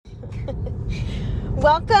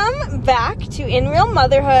Welcome back to In Real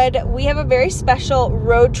Motherhood. We have a very special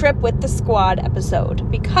road trip with the squad episode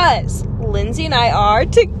because Lindsay and I are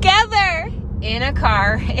together in a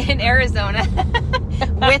car in Arizona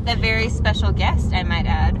with a very special guest, I might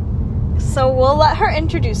add. So we'll let her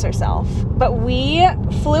introduce herself. But we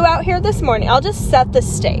flew out here this morning. I'll just set the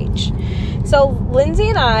stage. So Lindsay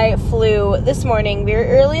and I flew this morning, very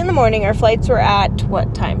early in the morning. Our flights were at,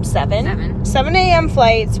 what time? 7 a.m.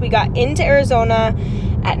 flights. We got into Arizona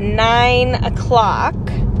at 9 o'clock,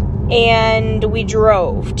 and we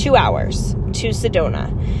drove 2 hours to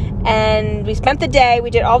Sedona. And we spent the day, we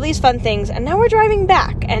did all these fun things, and now we're driving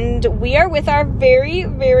back. And we are with our very,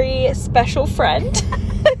 very special friend,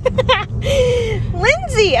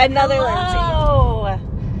 Lindsay, another Hello. Lindsay.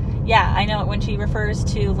 Yeah, I know when she refers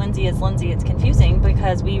to Lindsay as Lindsay, it's confusing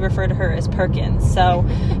because we refer to her as Perkins. So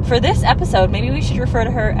for this episode, maybe we should refer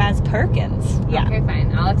to her as Perkins. Yeah. Okay,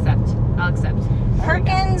 fine. I'll accept.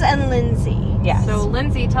 Perkins and Lindsay. Yes. So,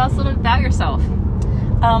 Lindsay, tell us a little bit about yourself.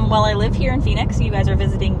 Well, I live here in Phoenix. You guys are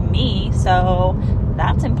visiting me, so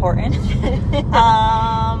that's important.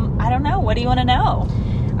 I don't know. What do you want to know?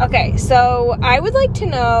 Okay, so I would like to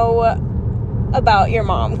know about your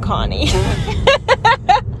mom, Connie.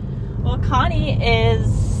 Well, Connie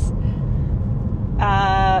is,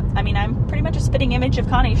 I'm pretty much a spitting image of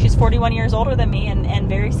Connie. She's 41 years older than me and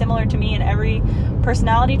very similar to me in every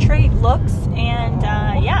personality trait, looks, and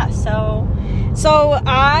So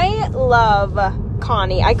I love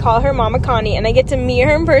Connie. I call her Mama Connie, and I get to meet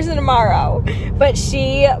her in person tomorrow. But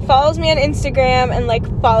she follows me on Instagram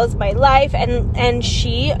and follows my life, and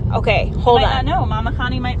she. Okay, hold on. No, Mama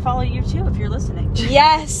Connie might follow you too if you're listening.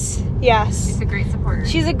 Yes. She's a great supporter.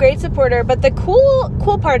 She's a great supporter. But the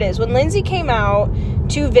cool part is when Lindsay came out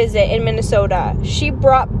to visit in Minnesota, she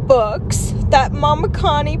brought books that Mama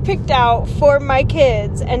Connie picked out for my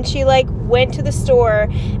kids, and she went to the store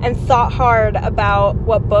and thought hard about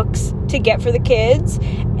what books to get for the kids.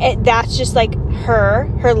 That's just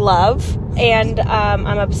her love, and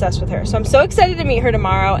I'm obsessed with her. So I'm so excited to meet her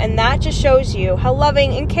tomorrow, and that just shows you how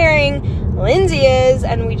loving and caring Lindsay is,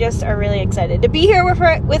 and we just are really excited to be here with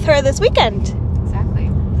her this weekend. Exactly.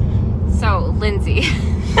 So, Lindsay,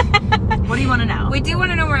 What do you want to know? we do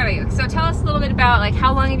want to know more about you. So tell us a little bit about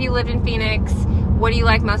how long have you lived in Phoenix? What do you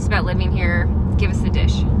like most about living here? Give us the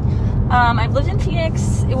dish. I've lived in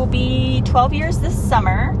Phoenix. It will be 12 years this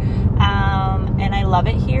summer, and I love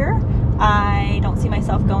it here. I don't see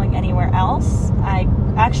myself going anywhere else.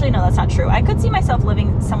 No, that's not true. I could see myself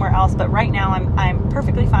living somewhere else, but right now I'm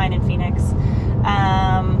perfectly fine in Phoenix.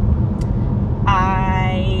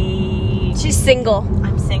 She's single.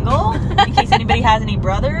 I'm single. In case anybody has any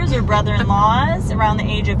brothers or brother-in-laws around the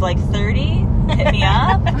age of 30, hit me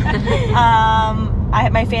up.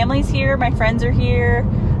 My family's here. My friends are here.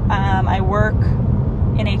 I work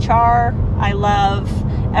in HR. I love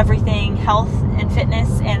everything health and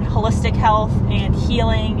fitness and holistic health and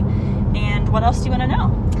healing. And what else do you want to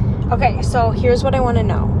know? Okay, so here's what I want to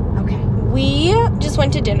know. Okay. We just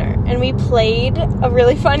went to dinner, and we played a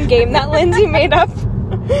really fun game that Lindsay made up.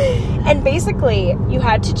 And basically, you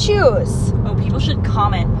had to choose. Oh, people should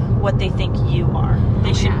comment what they think you are.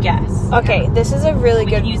 They should guess. Okay, this is a really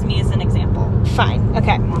We good... can use me as an example. Fine.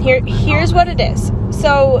 Okay, here's what it is.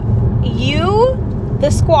 So, you, the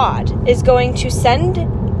squad, is going to send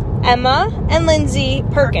Emma and Lindsay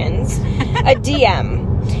Perkins a DM.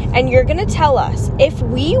 And you're going to tell us if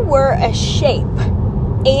we were a shape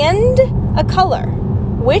and a color,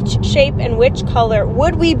 which shape and which color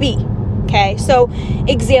would we be? Okay, so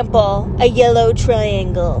example, a yellow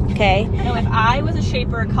triangle, okay? No, if I was a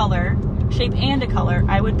shape or a color, shape and a color,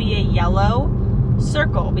 I would be a yellow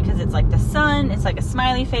circle because it's like the sun, it's like a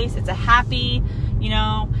smiley face, it's a happy,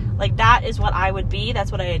 that is what I would be.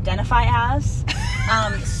 That's what I identify as.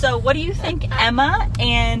 So what do you think Emma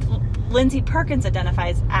and Lindsay Perkins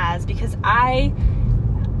identifies as? Because I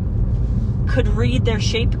could read their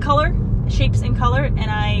shapes and color,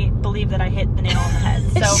 and I believe that I hit the nail on the head.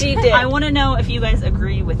 So She did. I want to know if you guys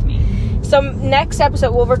agree with me. So next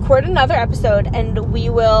episode, we'll record another episode, and we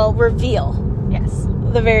will reveal Yes.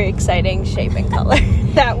 the very exciting shape and color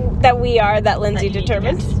that Lindsay That you need to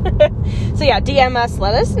determined. So yeah, DM us,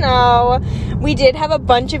 let us know. We did have a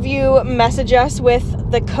bunch of you message us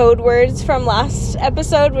with the code words from last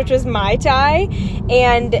episode, which was Mai Tai,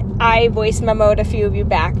 and I voice memoed a few of you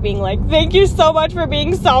back being like, thank you so much for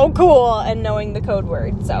being so cool and knowing the code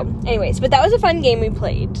word. So anyways, but that was a fun game we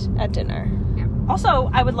played at dinner. Also,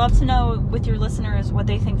 I would love to know with your listeners what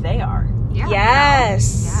they think they are. Yeah.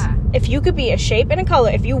 Yes. Yeah. If you could be a shape and a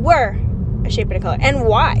color, if you were a shape and a color, and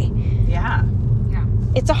why? Yeah.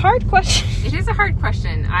 It's a hard question. It is a hard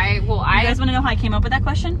question. You guys want to know how I came up with that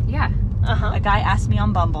question? Yeah. Uh-huh. A guy asked me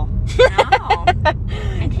on Bumble. Oh.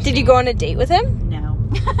 Did you go on a date with him? No.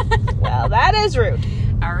 Well, that is rude.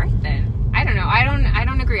 All right then. I don't know. I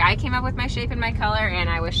don't agree. I came up with my shape and my color, and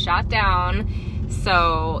I was shot down.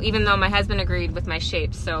 So even though my husband agreed with my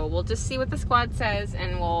shape, so we'll just see what the squad says,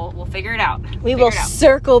 and we'll figure it out. We will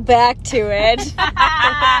circle back to it.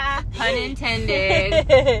 Pun intended.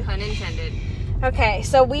 Pun intended. Okay,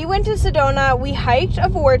 so we went to Sedona. We hiked a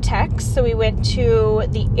vortex. So we went to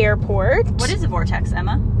the airport. What is a vortex,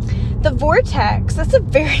 Emma? The vortex, that's a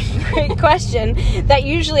very great question that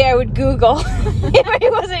usually I would Google if I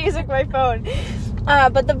wasn't using my phone.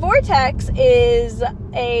 But the vortex is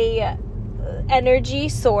a energy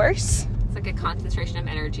source. It's like a concentration of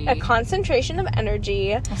energy. A concentration of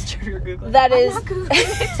energy. That's true, you're Googling. That I'm is not Googling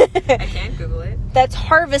it. I can't Google it. that's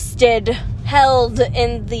held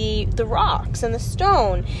in the rocks and the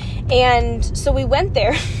stone. And so we went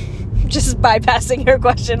there. Just bypassing your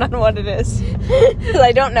question on what it is.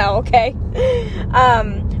 I don't know, okay?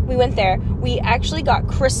 We went there. We actually got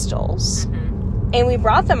crystals. Mm-hmm. And we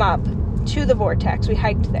brought them up to the vortex. We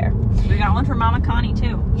hiked there. We got one for Mama Connie,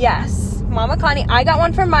 too. Yes. Mama Connie. I got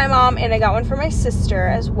one for my mom, and I got one for my sister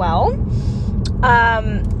as well.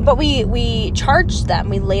 But we charged them.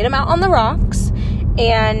 We laid them out on the rocks,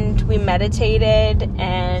 and we meditated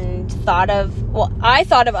and I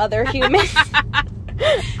thought of other humans.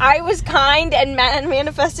 I was kind and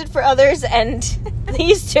manifested for others, and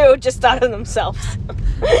these two just thought of themselves.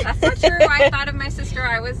 That's not true. I thought of my sister.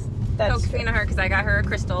 I was focusing on her because I got her a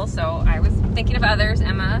crystal, so I was thinking of others.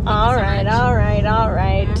 Emma, all right.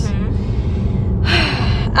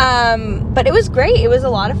 Mm-hmm. But it was great. It was a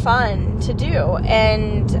lot of fun to do,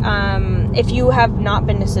 and if you have not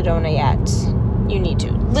been to Sedona yet, you need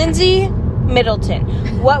to. Lindsay Middleton,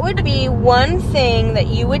 what would be one thing that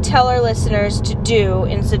you would tell our listeners to do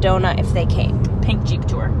in Sedona if they came? Pink Jeep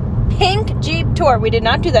tour. Pink Jeep tour. We did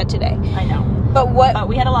not do that today. I know. But what?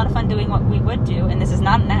 We had a lot of fun doing what we would do, and this is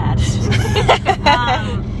not an ad.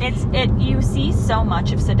 You see so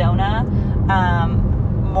much of Sedona,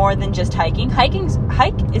 more than just hiking. Hike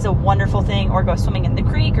is a wonderful thing, or go swimming in the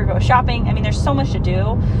creek, or go shopping. I mean, there's so much to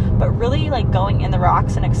do, but really, like, going in the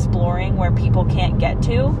rocks and exploring where people can't get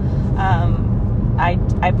to.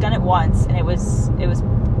 I've done it once, and it was. I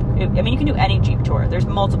mean, you can do any Jeep tour. There's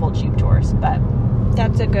multiple Jeep tours, but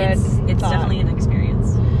That's a good. It's definitely an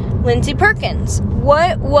experience. Lindsay Perkins,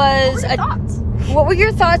 what were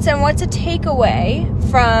your thoughts, and what's a takeaway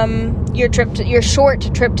from your short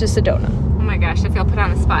trip to Sedona? Oh my gosh, I feel put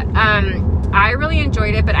on the spot. I really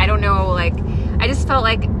enjoyed it, but I don't know, like, I just felt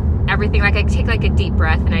like everything, like, I take like a deep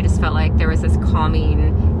breath, and I just felt like there was this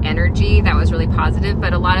calming energy that was really positive.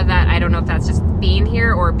 But a lot of that, I don't know if that's just being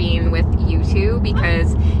here or being with you two,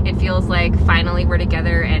 because it feels like finally we're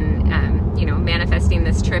together and manifesting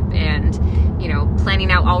this trip and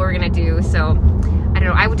planning out all we're gonna do. So I don't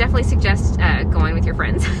know, I would definitely suggest going with your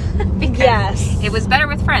friends because it was better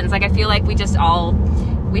with friends. Like, I feel like we all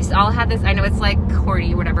had this, I know it's like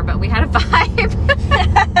corny or whatever, but we had a vibe.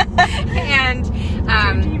 And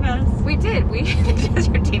we did. We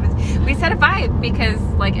set a vibe because,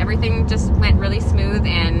 like, everything just went really smooth,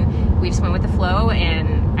 and we just went with the flow,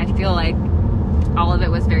 and I feel like all of it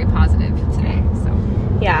was very positive today. So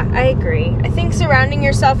yeah, I agree. I think surrounding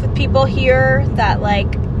yourself with people here that,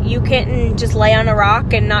 like, you can just lay on a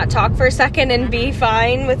rock and not talk for a second and be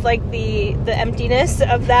fine with, like, the emptiness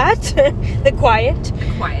of that. The quiet.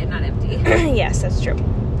 The quiet, not empty. Yes, that's true.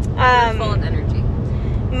 Full of energy.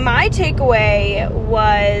 My takeaway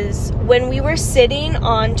was when we were sitting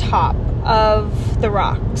on top of the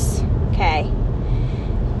rocks, okay,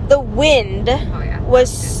 the wind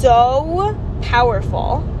was so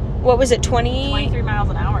powerful. What was it, 23 miles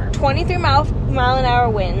an hour. 23 mile an hour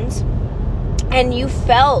winds. And you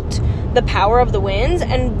felt the power of the winds,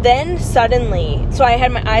 and then suddenly, so I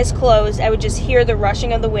had my eyes closed, I would just hear the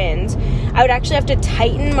rushing of the winds. I would actually have to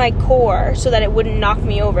tighten my core so that it wouldn't knock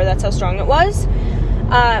me over. That's how strong it was.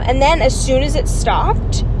 And then as soon as it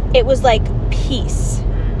stopped, it was like peace.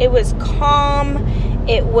 It was calm.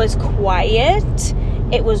 It was quiet.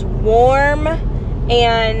 It was warm.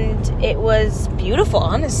 And it was beautiful,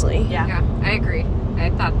 honestly. Yeah, I agree.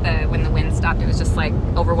 I thought that when the wind stopped, it was just, like,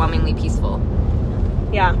 overwhelmingly peaceful.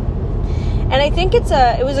 Yeah. And I think it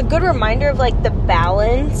was a good reminder of, like, the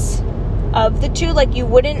balance of the two. Like, you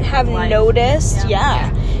wouldn't have noticed.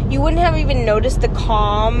 Yeah. You wouldn't have even noticed the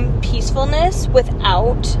calm peacefulness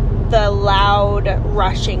without the loud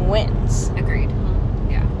rushing winds. Agreed.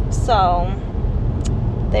 Yeah. So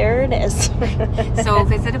there it is. So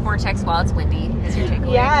visit a vortex while it's windy is your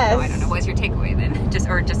takeaway. Yes. No, I don't know. What's your takeaway then? Just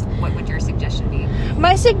what would your suggestion be?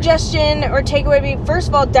 My suggestion or takeaway would be, first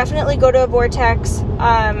of all, definitely go to a vortex.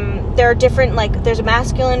 There are different, like, there's a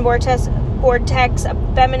masculine vortex, a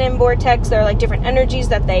feminine vortex. There are like different energies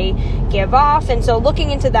that they give off, and so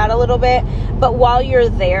looking into that a little bit. But while you're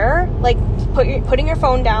there, like putting your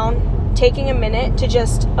phone down, taking a minute to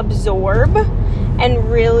just absorb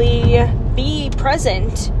and really be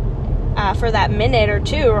present for that minute or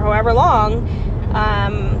two or however long,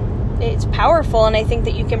 it's powerful, and I think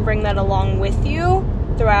that you can bring that along with you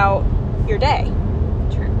throughout your day.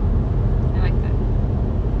 True. I like that.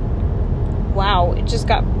 Wow, it just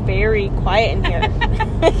got very quiet in here.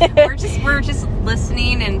 we're just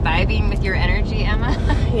listening and vibing with your energy, Emma.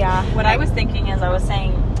 Yeah. What I was thinking is, I was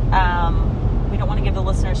saying, we don't want to give the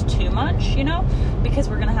listeners too much, you know, because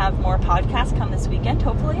we're going to have more podcasts come this weekend,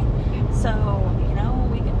 hopefully. So, you know,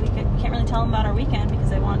 we can't really tell them about our weekend because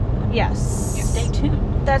they want. Yes. Stay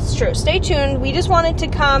tuned. That's true. Stay tuned. We just wanted to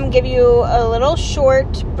come give you a little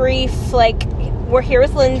short, brief, like, we're here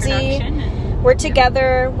with Lindsay. We're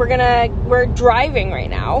together. We're driving right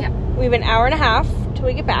now. Yep. We have an hour and a half till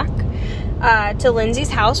we get back to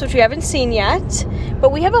Lindsay's house, which we haven't seen yet.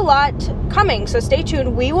 But we have a lot coming, so stay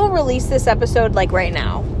tuned. We will release this episode, like, right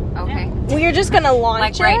now. Okay. We are just going to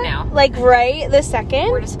launch Like right now. Like right this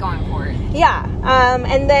second. We're just going for it. Yeah.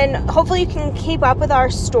 And then hopefully you can keep up with our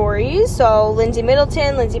stories. So Lindsay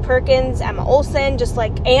Middleton, Lindsay Perkins, Emma Olson,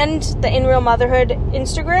 and the In Real Motherhood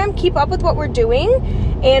Instagram. Keep up with what we're doing,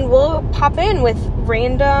 and we'll pop in with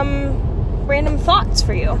random thoughts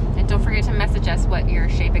for you. And don't forget to message us what your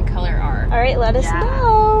shape and color are. All right, let us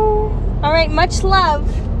know. All right, much love.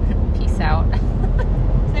 Peace out.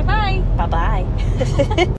 Say bye. Bye-bye.